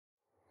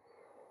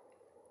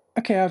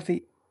Okay, I have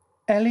the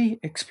ELE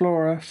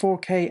Explorer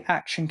 4K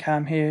action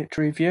cam here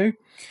to review.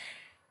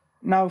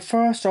 Now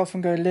first off I'm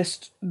going to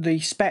list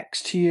the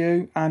specs to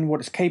you and what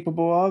it's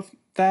capable of.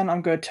 Then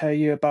I'm going to tell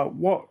you about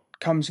what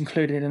comes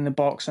included in the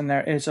box, and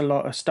there is a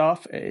lot of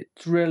stuff.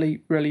 It's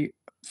really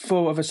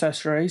full of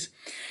accessories.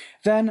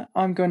 Then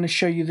I'm going to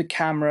show you the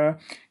camera,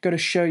 going to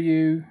show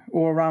you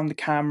all around the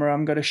camera.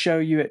 I'm going to show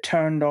you it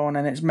turned on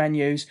and its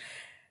menus.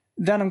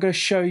 Then I'm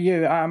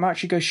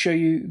actually going to show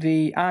you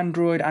the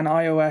Android and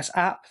iOS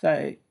app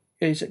that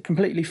is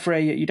completely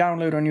free that you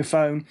download on your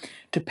phone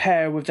to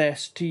pair with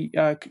this,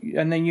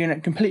 and then you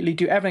completely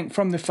do everything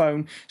from the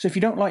phone. So if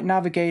you don't like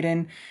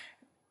navigating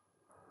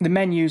the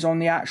menus on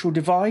the actual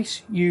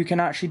device, you can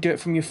actually do it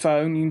from your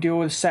phone. You can do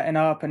all the setting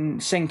up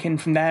and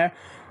syncing from there.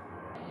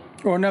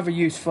 Or another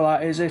use for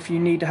that is if you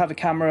need to have the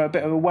camera a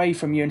bit away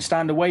from you and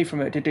stand away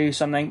from it to do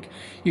something,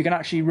 you can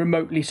actually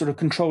remotely sort of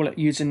control it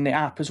using the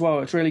app as well.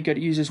 It's really good.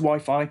 It uses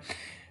Wi-Fi.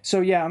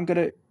 So yeah, I'm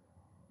going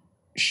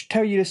to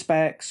tell you the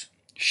specs,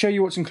 show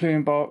you what's included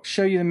in the box,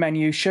 show you the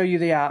menu, show you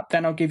the app,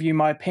 then I'll give you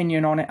my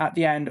opinion on it at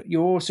the end.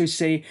 You'll also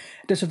see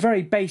there's a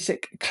very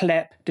basic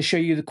clip to show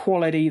you the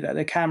quality that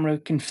the camera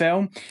can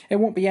film. It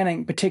won't be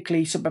anything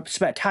particularly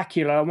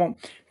spectacular. I won't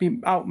be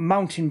out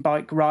mountain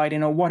bike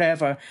riding or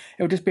whatever.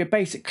 It'll just be a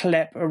basic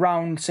clip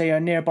around, say, a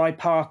nearby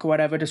park or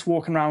whatever, just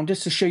walking around,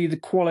 just to show you the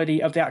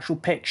quality of the actual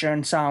picture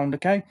and sound,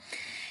 okay?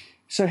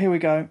 So here we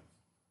go.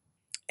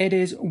 It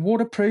is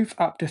waterproof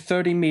up to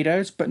 30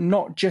 meters, but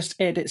not just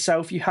it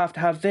itself. You have to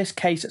have this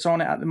case that's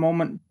on it at the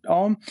moment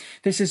on.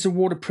 This is the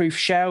waterproof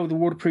shell, the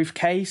waterproof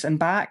case and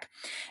back.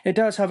 It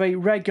does have a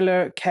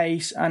regular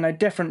case and a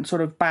different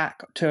sort of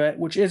back to it,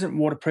 which isn't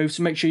waterproof.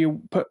 So make sure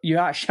you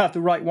actually have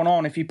the right one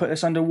on if you put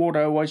this underwater,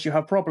 otherwise you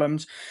have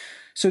problems.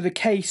 So the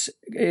case,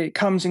 it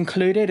comes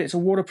included. It's a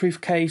waterproof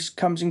case,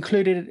 comes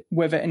included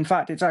with it. In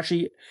fact, it's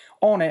actually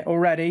on it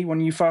already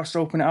when you first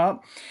open it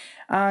up.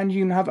 And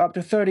you can have up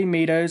to 30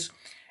 meters.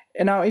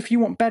 Now, if you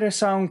want better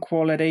sound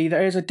quality,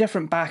 there is a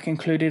different back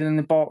included in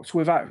the box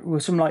with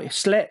some like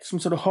slits, some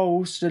sort of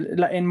holes to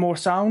let in more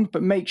sound,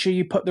 but make sure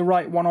you put the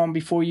right one on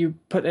before you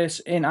put this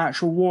in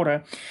actual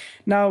water.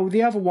 Now,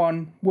 the other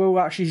one will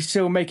actually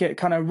still make it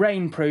kind of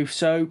rainproof,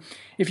 so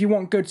if you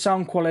want good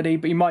sound quality,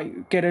 but you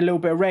might get a little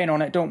bit of rain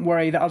on it, don't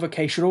worry, the other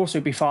case should also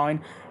be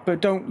fine,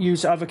 but don't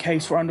use the other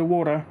case for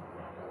underwater.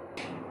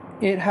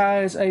 It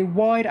has a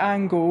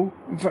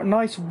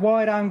nice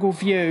wide angle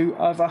view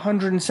of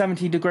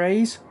 170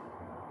 degrees.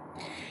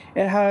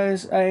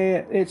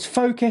 Its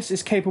focus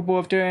is capable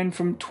of doing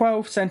from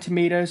 12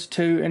 centimeters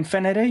to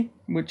infinity,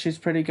 which is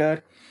pretty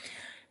good.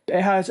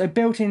 It has a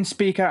built-in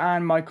speaker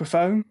and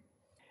microphone.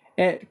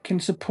 It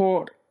can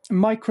support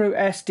micro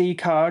SD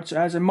cards. It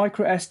has a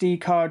micro SD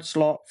card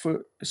slot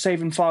for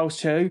saving files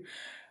too,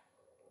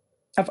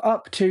 of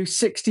up to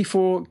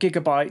 64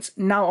 gigabytes.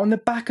 Now on the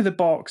back of the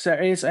box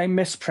there is a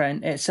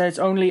misprint. It says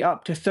only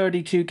up to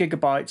 32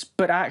 gigabytes,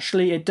 but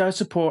actually it does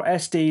support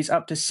SDs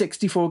up to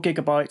 64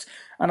 gigabytes,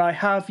 and I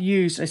have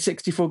used a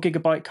 64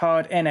 gigabyte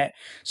card in it,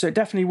 so it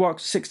definitely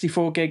works with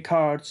 64 gig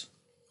cards.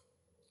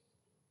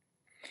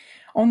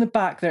 On the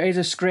back there is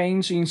a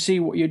screen so you can see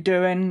what you're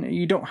doing.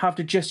 You don't have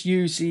to just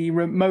use the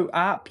remote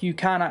app. You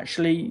can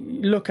actually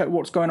look at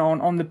what's going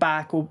on the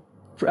back, or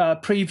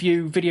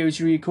preview videos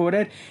you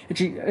recorded.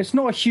 It's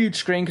not a huge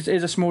screen because it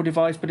is a small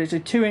device, but it's a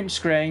 2-inch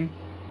screen.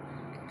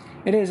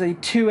 It is a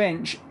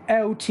 2-inch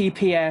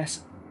LTPS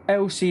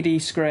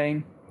LCD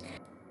screen,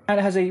 and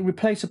it has a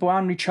replaceable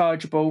and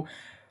rechargeable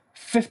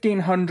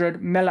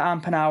 1500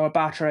 mAh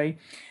battery.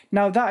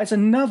 Now that is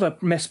another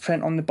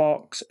misprint on the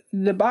box.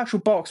 The actual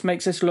box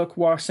makes this look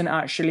worse than it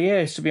actually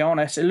is, to be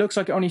honest. It looks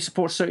like it only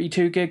supports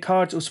 32 gig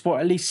cards. It will support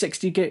at least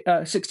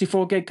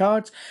 64 gig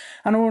cards.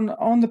 And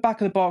on the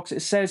back of the box it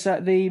says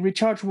that the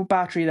rechargeable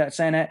battery that's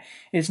in it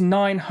is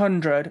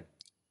 900,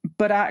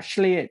 but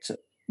actually it's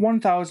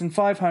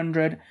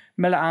 1500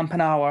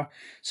 mAh.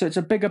 So it's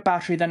a bigger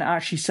battery than it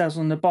actually says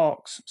on the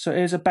box. So it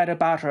is a better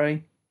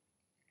battery.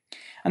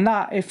 And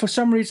that, if for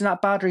some reason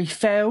that battery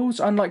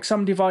fails, unlike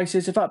some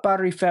devices, if that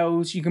battery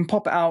fails, you can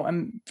pop it out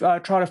and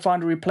try to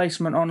find a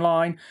replacement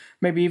online,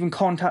 maybe even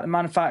contact the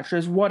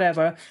manufacturers,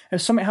 whatever.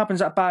 If something happens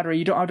to that battery,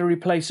 you don't have to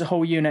replace the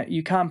whole unit.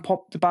 You can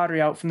pop the battery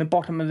out from the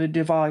bottom of the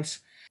device.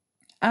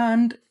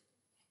 And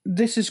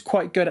this is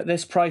quite good at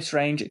this price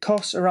range. It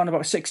costs around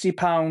about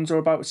 £60 or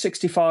about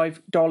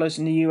 $65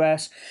 in the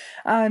US.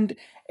 And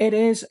it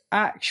is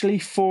actually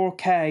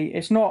 4K.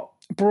 It's not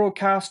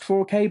broadcast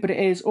 4K, but it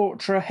is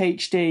Ultra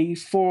HD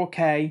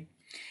 4K.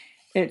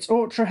 It's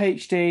Ultra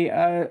HD,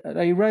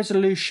 a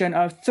resolution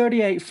of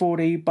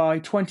 3840 by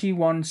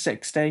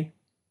 2160,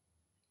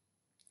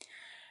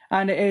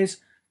 and it is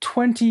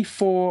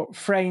 24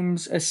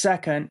 frames a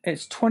second.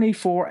 It's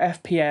 24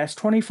 FPS,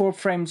 24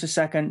 frames a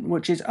second,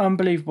 which is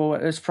unbelievable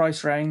at this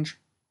price range.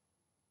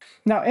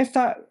 Now, if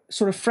that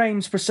sort of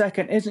frames per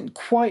second isn't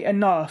quite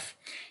enough,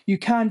 you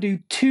can do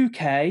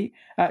 2K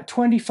at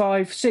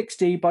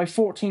 2560 by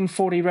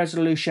 1440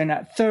 resolution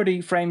at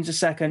 30 frames a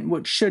second,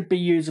 which should be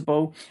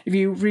usable. If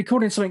you're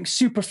recording something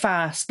super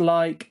fast,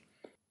 like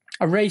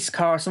a race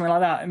car or something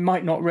like that, it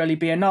might not really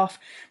be enough,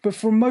 but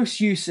for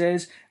most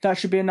uses that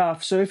should be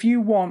enough. So if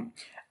you want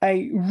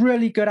a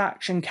really good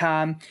action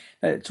cam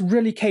that's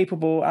really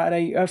capable at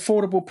a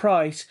affordable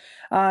price,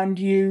 and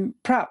you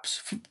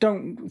perhaps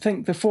don't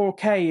think the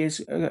 4K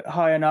is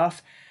high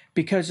enough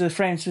because of the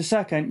frames per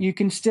second, you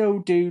can still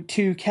do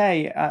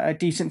 2K at a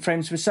decent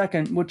frames per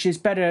second, which is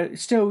better.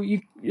 Still,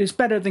 it's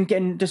better than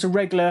getting just a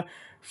regular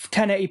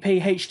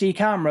 1080p HD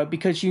camera,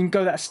 because you can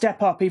go that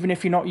step up even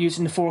if you're not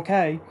using the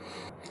 4K.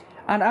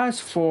 And as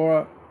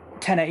for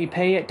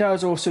 1080p, it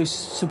does also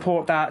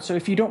support that. So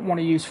if you don't want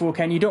to use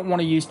 4K and you don't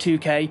want to use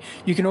 2K,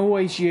 you can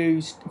always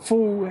use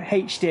full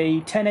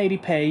HD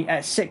 1080p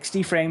at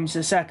 60 frames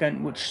a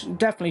second, which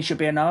definitely should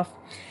be enough.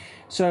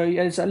 So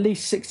it's at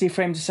least 60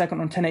 frames a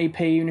second on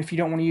 1080p, even if you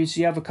don't want to use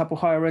the other couple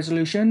higher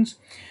resolutions.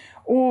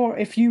 Or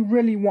if you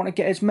really want to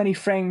get as many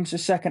frames a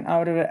second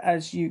out of it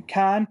as you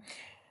can,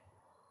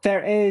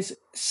 there is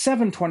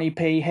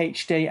 720p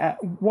HD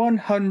at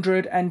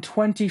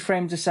 120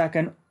 frames a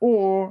second,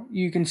 or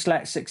you can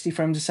select 60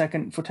 frames a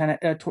second for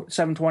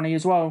 720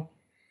 as well.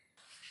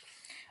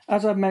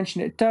 As I've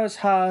mentioned, it does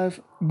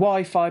have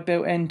Wi-Fi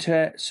built into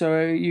it,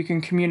 so you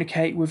can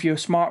communicate with your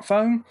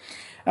smartphone,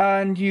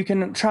 and you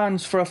can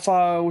transfer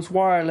files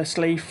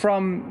wirelessly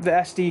from the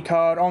SD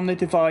card on the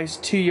device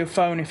to your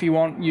phone if you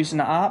want, using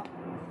the app.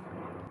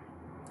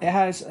 It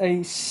has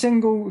a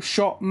single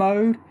shot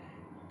mode,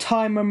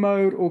 timer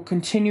mode, or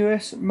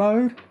continuous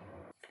mode.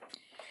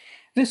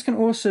 This can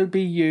also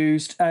be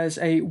used as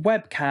a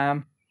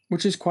webcam,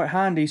 which is quite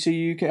handy. So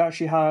you could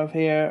actually have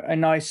here a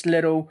nice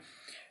little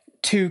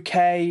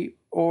 2K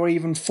or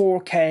even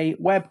 4K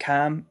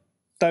webcam,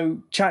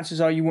 though chances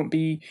are you won't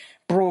be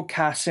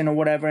broadcasting or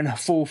whatever in a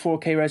full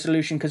 4K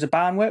resolution because of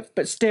bandwidth,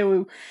 but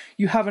still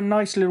you have a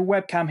nice little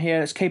webcam here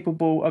that's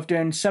capable of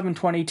doing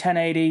 720,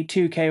 1080,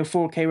 2K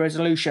or 4K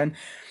resolution.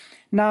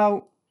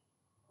 Now,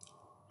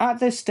 at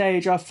this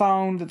stage, I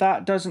found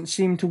that doesn't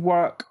seem to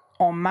work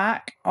on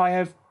Mac. I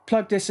have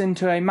plugged this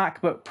into a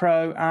MacBook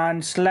Pro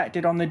and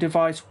selected on the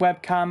device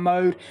webcam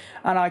mode,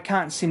 and I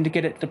can't seem to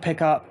get it to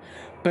pick up.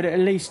 But at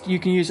least you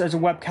can use it as a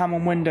webcam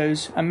on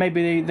Windows, and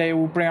maybe they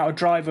will bring out a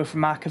driver for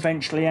Mac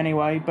eventually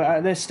anyway. But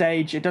at this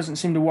stage, it doesn't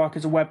seem to work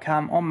as a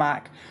webcam on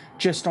Mac,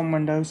 just on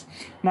Windows.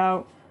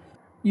 Now,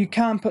 you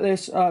can put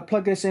this,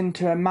 plug this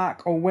into a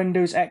Mac or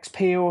Windows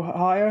XP or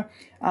higher,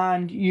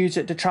 and use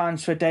it to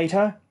transfer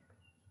data.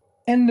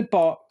 In the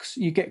box,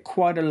 you get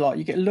quite a lot.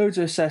 You get loads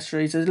of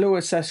accessories. There's a little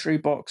accessory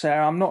box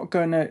there. I'm not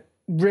going to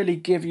really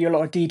give you a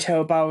lot of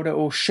detail about it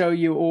or show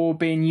you all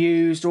being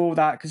used, all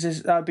that,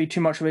 because that would be too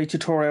much of a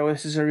tutorial.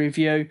 This is a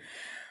review.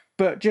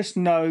 But just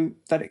know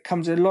that it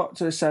comes with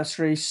lots of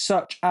accessories,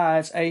 such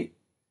as a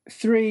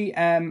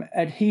 3M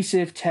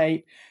adhesive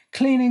tape,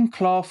 cleaning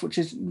cloth, which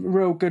is a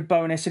real good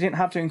bonus. I didn't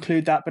have to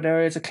include that, but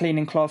there is a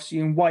cleaning cloth so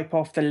you can wipe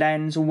off the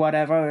lens or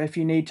whatever if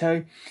you need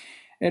to.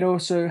 It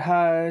also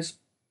has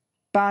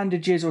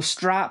bandages or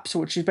straps,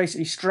 which is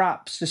basically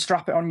straps to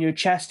strap it on your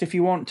chest if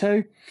you want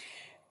to.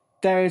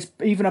 There is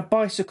even a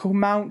bicycle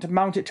mount to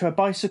mount it to a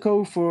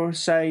bicycle for,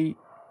 say,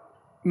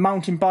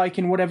 mountain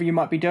biking, whatever you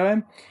might be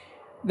doing.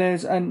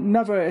 There's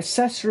another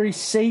accessory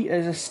seat.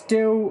 There's a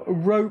steel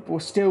rope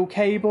or steel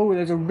cable.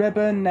 There's a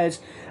ribbon. There's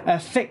a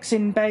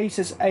fixing base.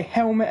 There's a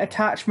helmet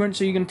attachment,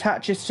 so you can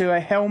attach this to a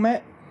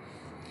helmet.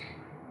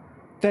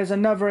 There's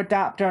another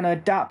adapter, an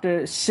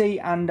adapter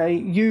seat, and a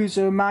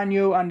user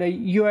manual, and a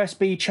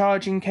USB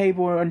charging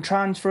cable and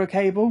transfer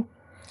cable.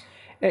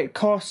 It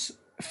costs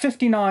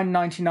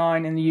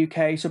 $59.99 in the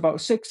UK, so about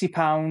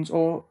 £60,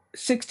 or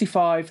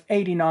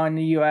 $65.89 in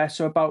the US,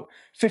 so about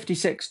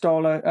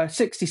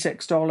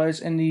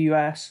 $66 in the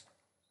US.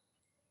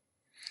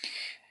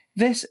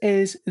 This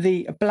is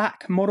the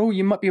black model.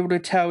 You might be able to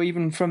tell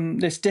even from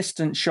this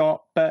distant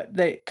shot, but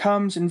it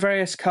comes in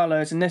various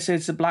colours, and this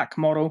is the black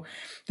model.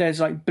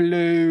 There's like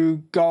blue,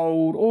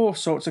 gold, all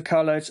sorts of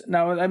colours.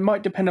 Now, it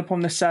might depend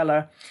upon the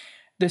seller.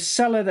 The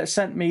seller that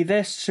sent me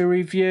this to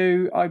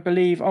review, I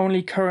believe,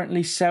 only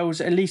currently sells,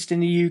 at least in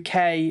the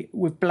UK,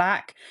 with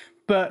black,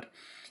 but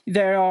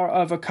there are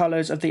other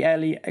colours of the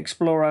ELE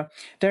Explorer.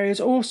 There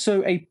is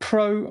also a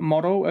Pro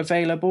model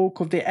available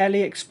called the ELE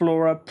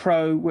Explorer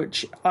Pro,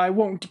 which I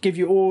won't give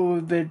you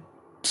all the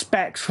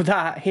specs for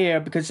that here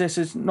because this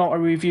is not a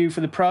review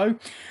for the Pro,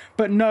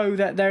 but know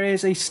that there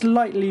is a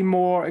slightly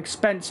more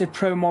expensive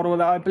Pro model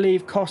that I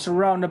believe costs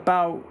around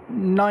about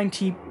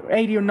 80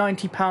 or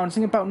 90 pounds. I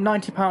think about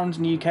 90 pounds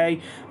in the UK.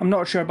 I'm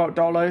not sure about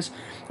dollars,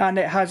 and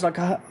it has like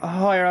a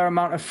higher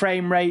amount of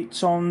frame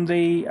rates on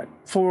the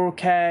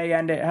 4K,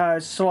 and it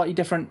has slightly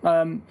different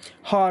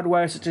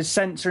hardware such as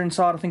sensor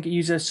inside. I think it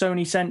uses a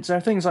Sony sensor,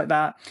 things like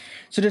that.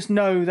 So just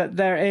know that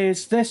there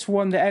is this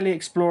one, the ELE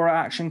Explorer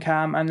Action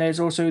Cam, and there's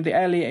also the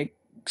ELE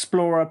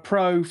Explorer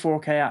Pro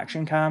 4K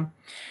Action Cam.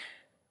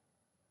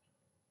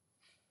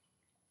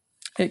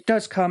 It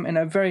does come in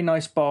a very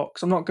nice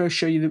box. I'm not going to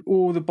show you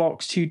all the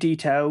box too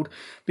detailed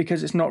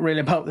because it's not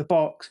really about the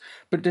box,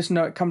 but just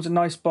know it comes in a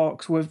nice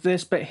box with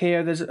this bit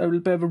here. There's a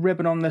bit of a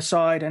ribbon on the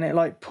side, and it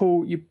like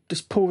you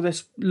just pull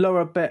this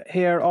lower bit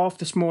here off,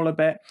 the smaller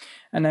bit,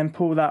 and then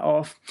pull that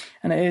off.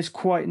 And it is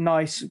quite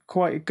nice,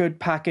 quite a good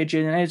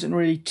packaging. It isn't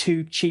really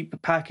too cheap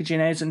packaging.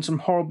 It isn't some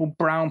horrible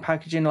brown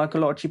packaging like a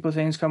lot of cheaper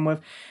things come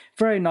with.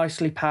 Very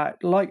nicely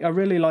packed. I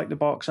really like the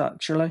box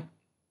actually.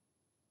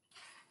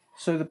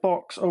 So the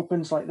box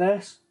opens like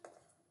this.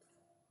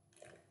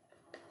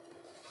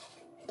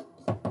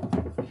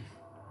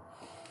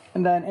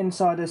 And then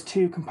inside there's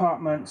two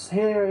compartments.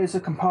 Here is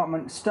a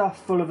compartment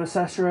stuffed full of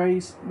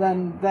accessories.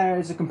 Then there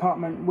is a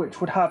compartment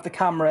which would have the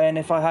camera in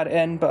if I had it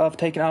in, but I've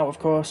taken it out of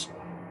course.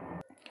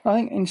 I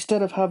think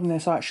instead of having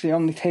this actually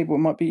on the table, it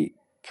might be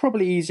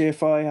probably easier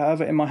if I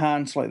have it in my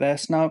hands like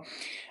this. Now,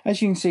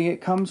 as you can see,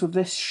 it comes with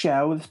this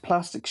shell, this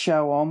plastic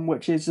shell on,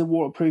 which is a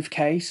waterproof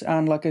case.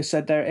 And like I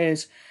said, there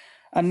is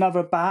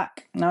another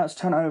back. Now let's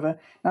turn it over.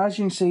 Now as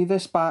you can see,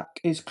 this back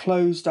is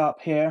closed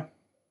up here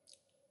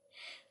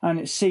and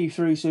it's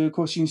see-through, so of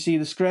course you can see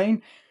the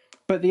screen,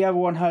 but the other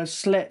one has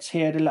slits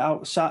here to let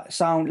out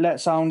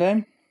sound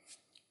in.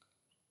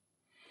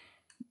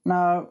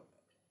 Now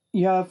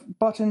you have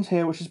buttons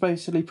here, which is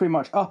basically pretty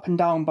much up and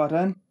down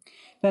button.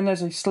 Then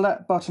there's a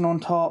select button on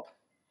top,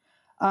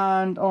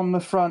 and on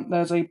the front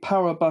there's a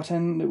power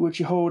button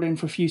which you hold in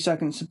for a few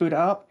seconds to boot it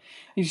up.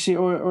 You see it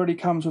already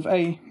comes with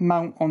a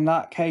mount on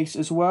that case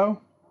as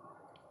well.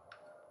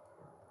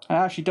 It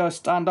actually does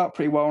stand up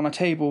pretty well on a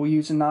table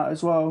using that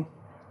as well.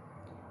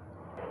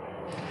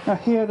 Now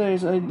here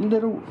is a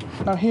little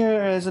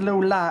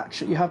latch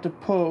that you have to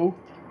pull,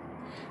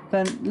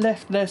 then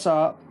lift this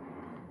up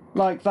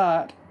like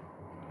that,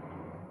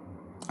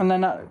 and then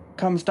that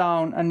comes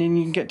down, and then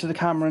you can get to the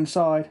camera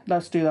inside.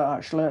 Let's do that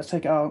actually, let's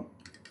take it out.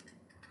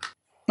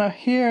 Now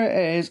here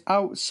it is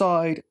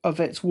outside of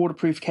its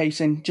waterproof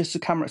casing, just the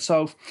camera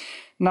itself.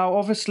 Now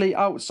obviously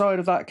outside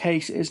of that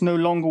case it is no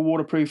longer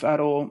waterproof at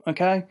all,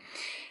 okay?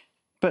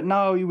 But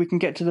now we can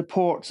get to the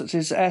ports such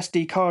as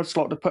SD card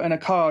slot to put in a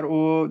card,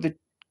 or the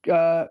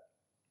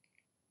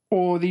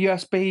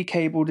USB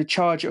cable to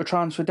charge it or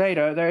transfer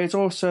data. There is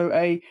also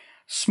a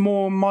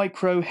small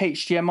micro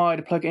HDMI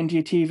to plug into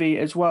your TV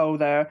as well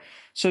there.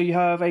 So you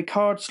have a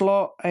card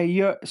slot,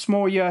 a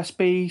small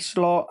USB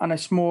slot, and a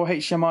small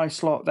HDMI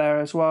slot there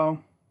as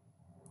well.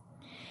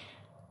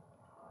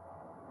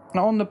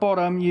 Now on the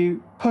bottom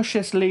you push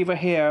this lever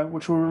here,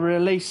 which will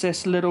release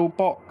this little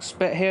box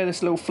bit here,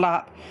 this little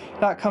flap.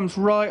 That comes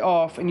right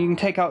off, and you can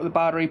take out the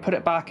battery, put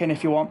it back in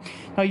if you want.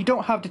 Now you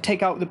don't have to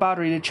take out the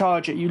battery to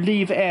charge it, you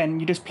leave it in,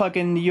 you just plug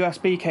in the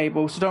USB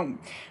cable, so don't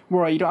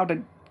worry, you don't have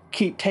to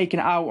keep taking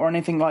it out or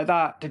anything like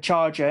that to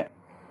charge it.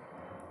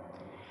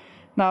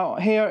 Now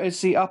here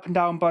is the up and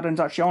down buttons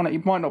actually on it.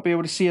 You might not be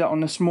able to see that on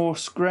the small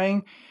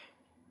screen.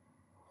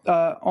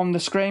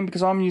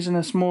 Because I'm using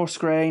a small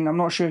screen. I'm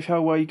not sure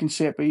how well you can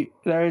see it, but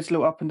there is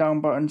little up and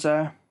down buttons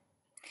there.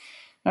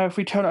 Now if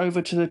we turn it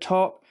over to the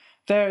top,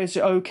 there is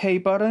the OK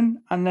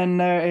button, and then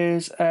there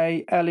is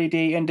a LED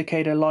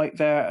indicator light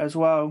there as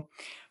well.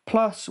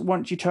 Plus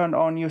once you turn it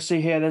on, you'll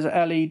see here there's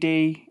a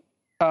LED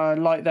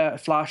light there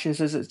that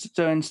flashes as it's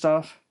doing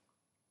stuff.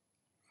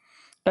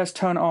 Let's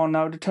turn it on.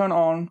 Now to turn it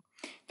on,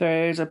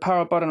 there is a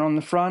power button on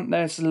the front.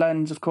 There's the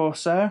lens of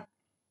course there.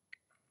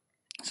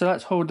 So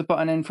let's hold the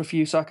button in for a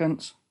few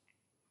seconds.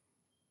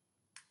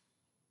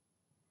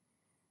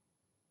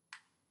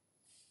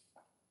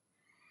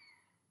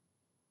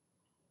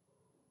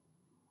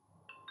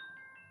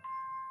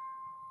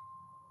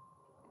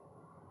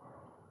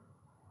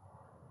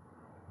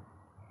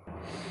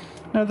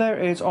 Now there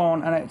it is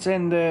on, and it's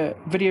in the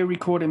video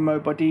recording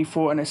mode by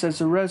default, and it says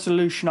the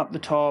resolution up the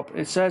top.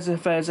 It says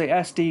if there's a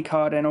SD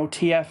card in, or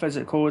TF as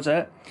it calls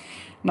it.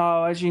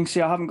 Now as you can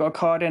see, I haven't got a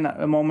card in at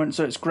the moment,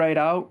 so it's greyed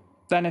out.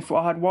 Then if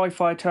I had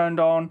Wi-Fi turned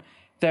on,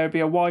 there would be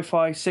a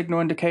Wi-Fi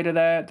signal indicator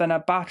there, then a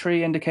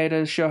battery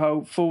indicator to show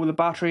how full the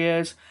battery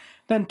is,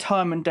 then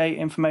time and date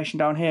information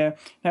down here.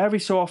 Now every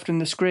so often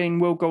the screen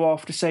will go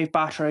off to save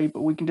battery,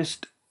 but we can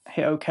just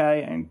hit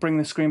OK and bring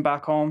the screen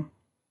back on.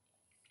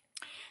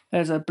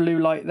 There's a blue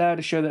light there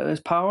to show that there's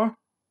power.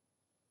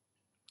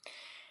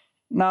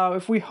 Now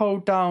if we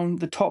hold down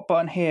the top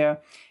button here,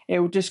 it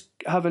will just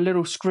have a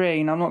little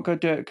screen. I'm not going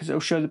to do it because it will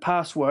show the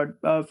password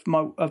of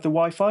the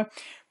Wi-Fi,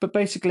 but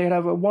basically it'll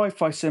have a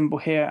Wi-Fi symbol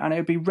here, and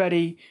it'll be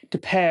ready to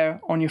pair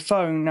on your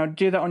phone. Now to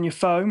do that on your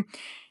phone,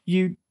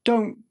 you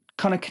don't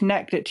kind of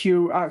connect it to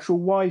your actual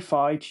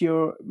Wi-Fi, to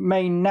your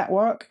main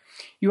network.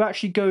 You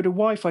actually go to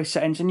Wi-Fi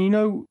settings, and you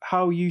know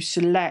how you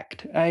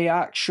select a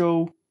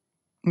actual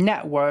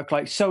network,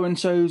 like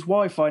so-and-so's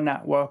Wi-Fi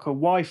network or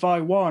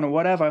Wi-Fi 1 or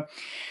whatever.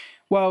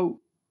 Well,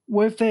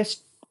 with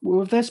this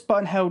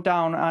button held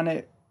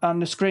down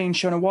and the screen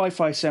showing a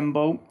Wi-Fi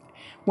symbol,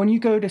 when you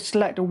go to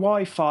select a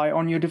Wi-Fi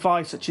on your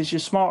device, such as your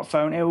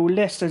smartphone, it will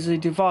list as a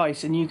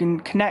device and you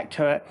can connect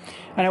to it,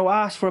 and it will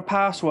ask for a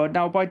password.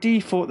 Now by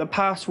default the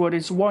password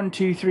is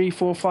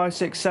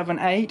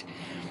 12345678,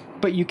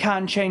 but you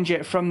can change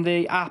it from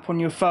the app on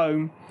your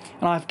phone,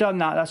 and I've done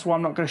that. That's why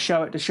I'm not going to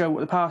show it to show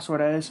what the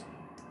password is,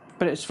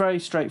 but it's very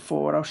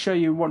straightforward. I'll show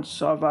you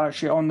once I've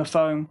actually on the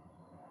phone.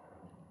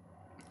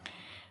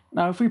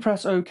 Now if we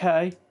press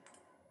OK,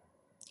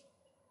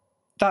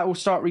 that will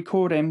start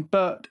recording,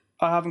 but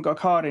I haven't got a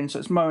card in, so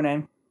it's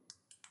moaning.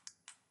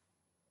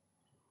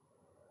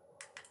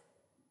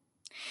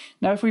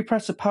 Now if we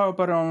press the power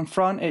button on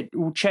front, it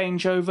will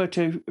change over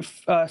to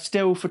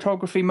still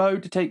photography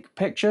mode to take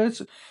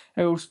pictures.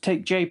 It will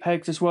take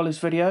JPEGs as well as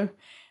video,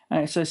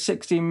 and it says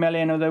 16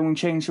 million, although we can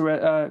change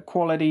the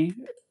quality.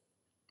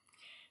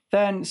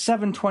 Then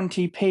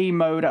 720p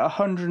mode at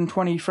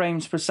 120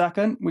 frames per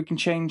second, we can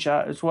change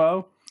that as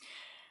well.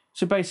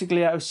 So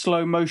basically that was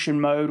slow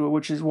motion mode,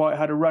 which is why it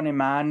had a Running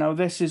Man. Now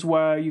this is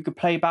where you could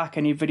play back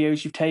any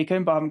videos you've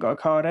taken but haven't got a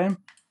card in.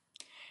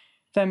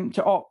 Then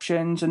to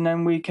options, and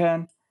then we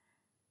can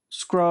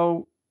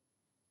scroll,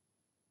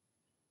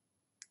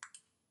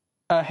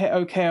 hit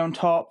OK on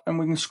top, and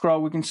we can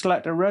scroll. We can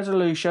select a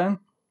resolution.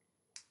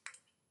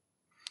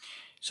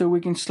 So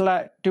we can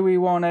select, do we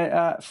want it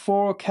at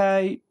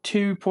 4K,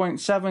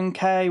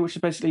 2.7K, which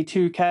is basically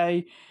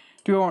 2K.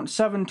 Do we want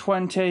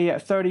 720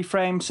 at 30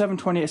 frames,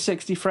 720 at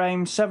 60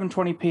 frames,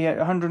 720p at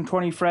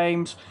 120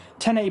 frames,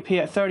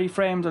 1080p at 30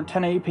 frames, or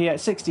 1080p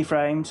at 60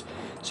 frames?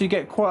 So you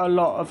get quite a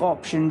lot of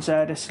options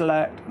there to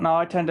select. Now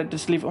I tend to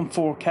just leave it on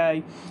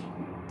 4K.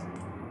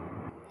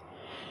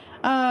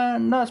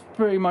 And that's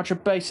pretty much a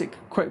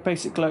quick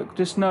basic look.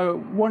 Just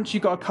know, once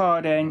you've got a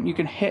card in, you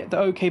can hit the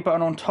OK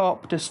button on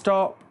top to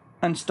stop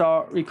and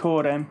start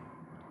recording.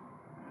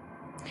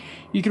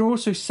 You can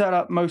also set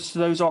up most of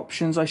those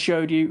options I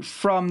showed you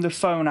from the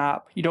phone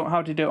app. You don't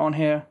have to do it on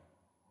here.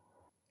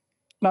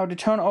 Now to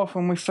turn it off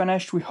when we're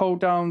finished, we hold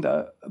down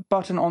the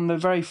button on the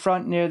very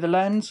front near the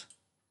lens.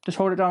 Just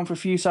hold it down for a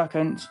few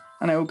seconds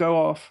and it will go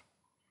off.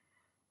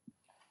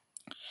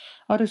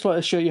 I just like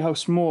to show you how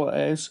small it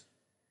is.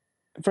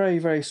 Very,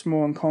 very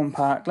small and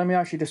compact. Let me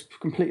actually just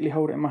completely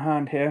hold it in my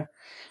hand here.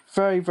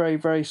 Very, very,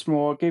 very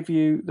small. I'll give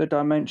you the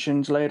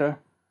dimensions later.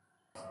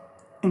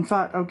 In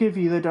fact, I'll give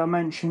you the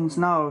dimensions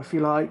now if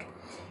you like.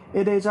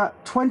 It is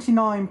at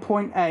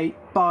 29.8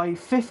 by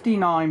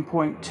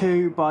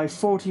 59.2 by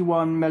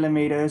 41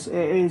 millimeters.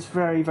 It is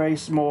very, very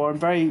small, and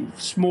very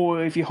small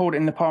if you hold it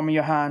in the palm of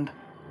your hand.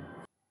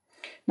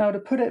 Now to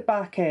put it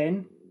back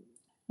in,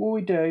 what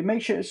we do,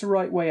 make sure it's the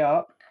right way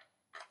up.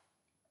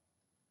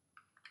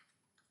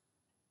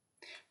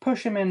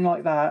 Push him in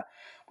like that.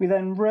 We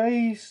then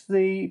raise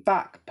the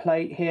back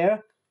plate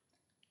here.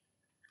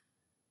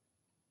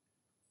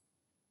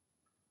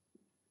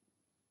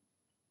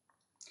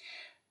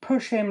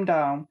 Push him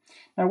down.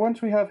 Now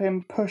once we have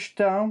him pushed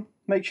down,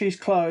 make sure he's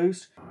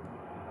closed.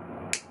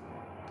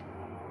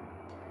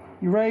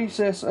 You raise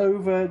this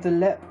over the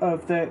lip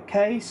of the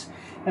case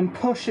and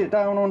push it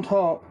down on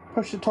top.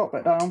 Push the top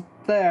bit down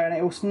there and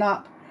it will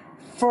snap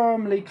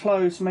firmly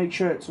closed to make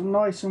sure it's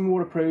nice and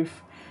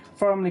waterproof.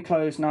 Firmly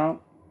closed now.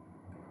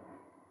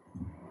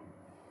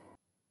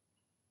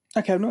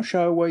 Okay, I'm not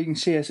sure where you can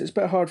see this. It's a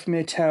bit hard for me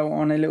to tell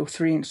on a little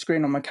 3-inch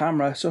screen on my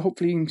camera, so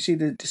hopefully you can see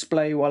the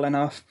display well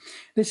enough.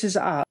 This is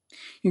an app.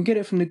 You can get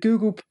it from the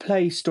Google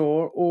Play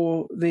Store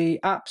or the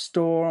App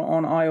Store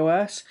on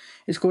iOS.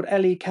 It's called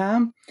ELE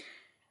Cam.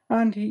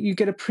 And you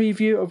get a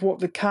preview of what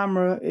the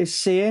camera is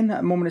seeing. At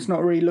the moment it's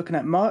not really looking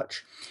at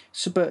much.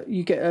 But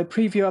you get a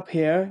preview up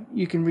here.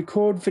 You can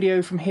record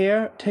video from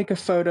here, take a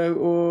photo,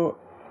 or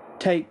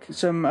take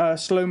some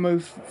slow-mo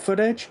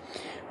footage.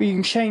 But you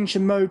can change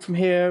the mode from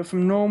here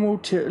from normal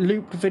to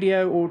looped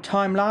video or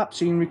time-lapse,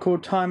 so you can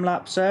record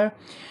time-lapse there.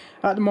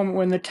 At the moment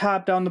we're in the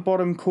tab down the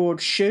bottom called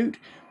shoot,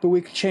 but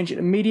we could change it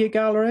to media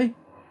gallery.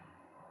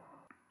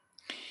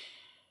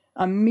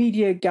 And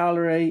media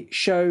gallery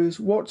shows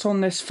what's on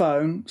this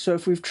phone. So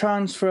if we've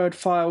transferred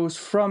files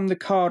from the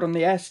card on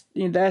the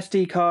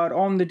SD card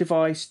on the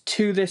device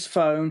to this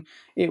phone,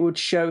 it would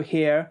show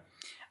here.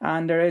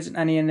 And there isn't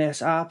any in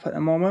this app at the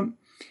moment.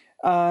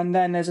 And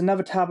then there's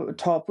another tab at the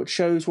top which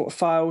shows what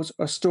files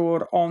are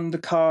stored on the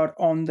card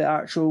on the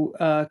actual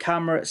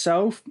camera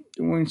itself.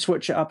 We can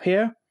switch it up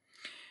here.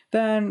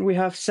 Then we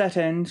have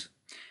settings.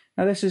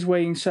 Now this is where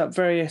you can set up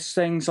various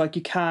things, like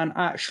you can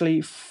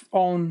actually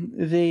on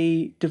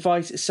the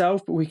device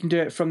itself, but we can do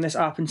it from this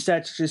app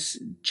instead, so just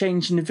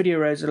changing the video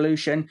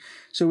resolution.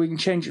 So we can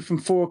change it from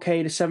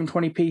 4K to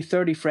 720p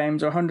 30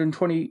 frames or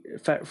 120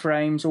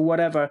 frames or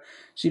whatever.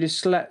 So you just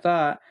select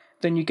that.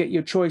 Then you get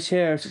your choice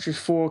here, such as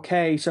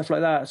 4K, stuff like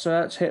that. So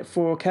let's hit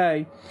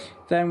 4K.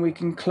 Then we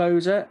can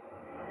close it.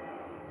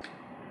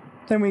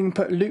 Then we can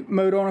put loop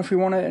mode on if we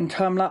want it, and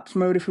time-lapse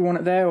mode if we want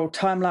it there, or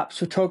time-lapse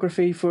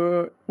photography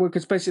for,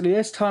 because basically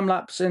this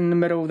time-lapse in the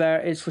middle there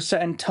is for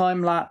setting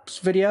time-lapse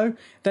video.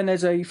 Then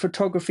there's a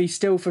photography,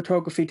 still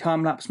photography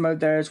time-lapse mode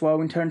there as well.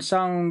 We can turn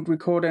sound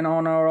recording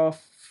on or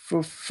off.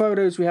 For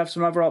photos, we have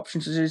some other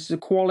options, such as the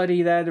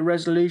quality there, the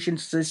resolution,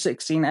 such as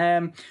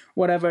 16mm,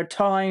 whatever,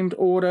 timed,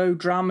 auto,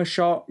 drama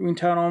shot, we can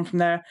turn on from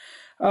there.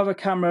 Other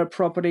camera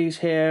properties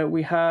here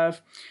we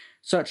have,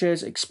 such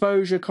as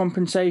exposure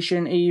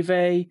compensation,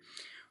 EV.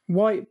 We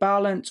white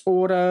balance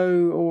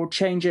auto, or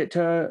change it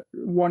to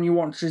one you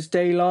want, such as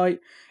daylight.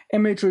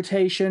 Image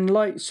rotation,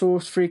 light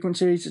source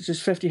frequencies such as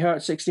 50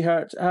 Hz, 60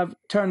 Hz. Have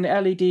turn the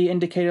LED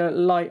indicator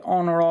light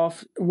on or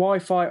off,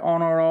 Wi-Fi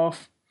on or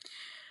off.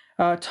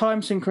 Time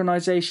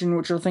synchronization,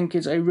 which I think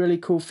is a really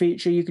cool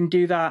feature. You can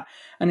do that,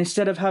 and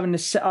instead of having to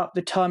set up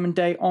the time and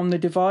date on the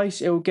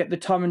device, it will get the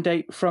time and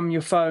date from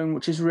your phone,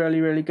 which is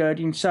really, really good.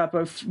 You can set up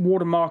a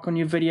watermark on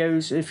your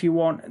videos if you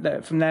want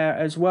that from there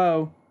as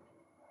well.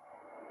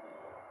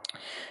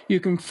 You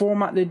can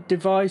format the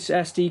device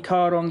SD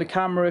card on the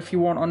camera if you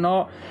want or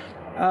not.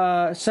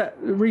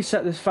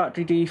 Reset the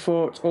factory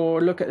default,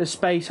 or look at the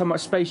space, how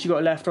much space you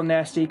got left on the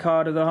SD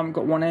card, although I haven't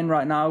got one in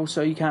right now,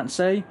 so you can't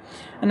see.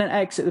 And then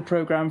exit the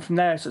program from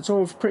there. So it's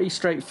all pretty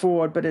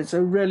straightforward, but it's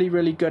a really,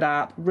 really good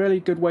app. Really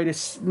good way to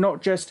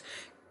not just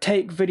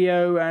take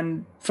video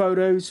and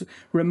photos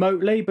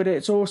remotely, but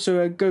it's also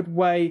a good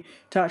way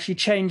to actually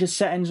change the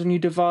settings on your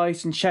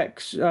device and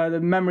check the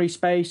memory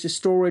space, the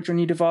storage on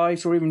your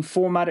device, or even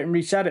format it and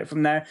reset it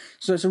from there.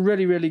 So it's a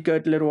really, really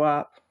good little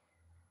app.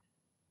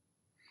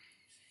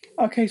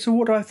 Okay, so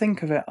what do I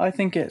think of it? I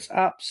think it's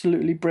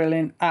absolutely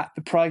brilliant at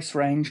the price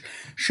range.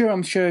 Sure,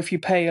 I'm sure if you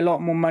pay a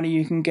lot more money,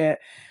 you can get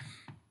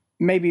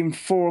maybe even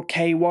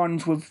 4K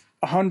ones with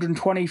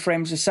 120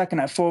 frames a second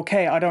at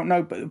 4K. I don't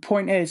know, but the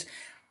point is,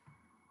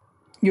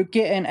 you're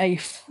getting a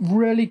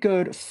really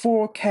good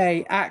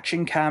 4K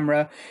action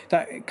camera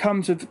that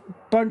comes with a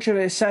bunch of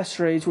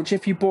accessories, which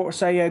if you bought,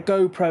 say, a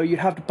GoPro, you'd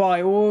have to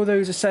buy all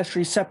those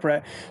accessories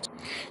separate.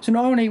 So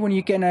not only when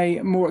you get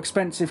a more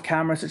expensive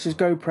camera, such as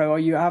GoPro, are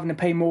you having to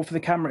pay more for the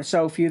camera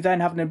itself, you're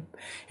then having to,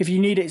 if you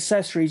need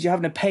accessories, you're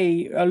having to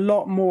pay a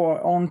lot more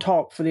on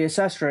top for the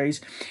accessories.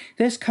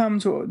 This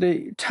comes with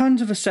the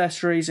tons of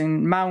accessories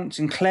and mounts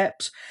and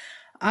clips,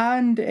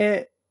 and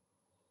it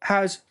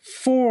has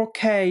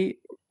 4K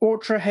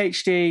Ultra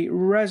HD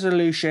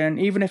resolution,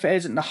 even if it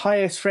isn't the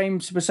highest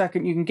frames per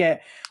second you can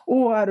get,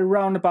 or at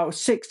around about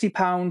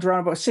 £60, around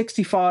about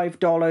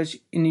 $65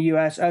 in the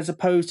US, as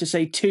opposed to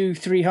say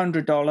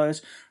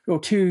 $200-300 or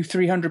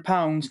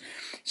 £200-300.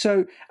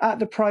 So at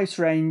the price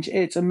range,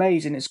 it's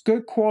amazing. It's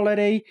good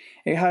quality.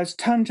 It has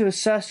tons of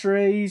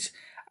accessories,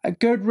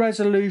 good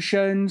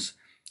resolutions,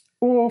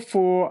 all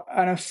for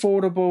an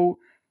affordable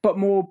but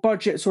more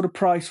budget sort of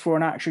price for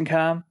an action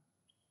cam.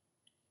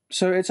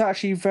 So it's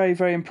actually very,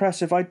 very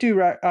impressive. I do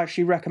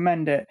actually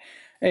recommend it.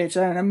 It's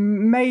an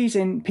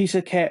amazing piece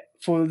of kit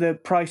for the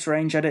price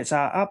range that it's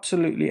at.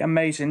 Absolutely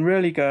amazing,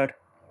 really good.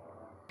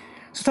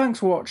 So thanks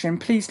for watching.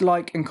 Please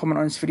like and comment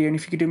on this video, and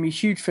if you could do me a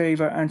huge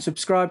favour and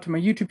subscribe to my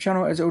YouTube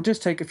channel, as it will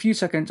just take a few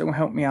seconds and will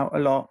help me out a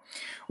lot.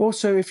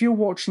 Also, if you're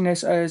watching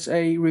this as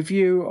a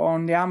review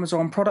on the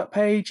Amazon product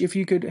page, if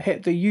you could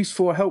hit the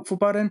useful or helpful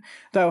button,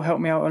 that will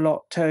help me out a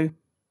lot too.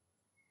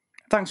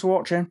 Thanks for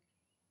watching.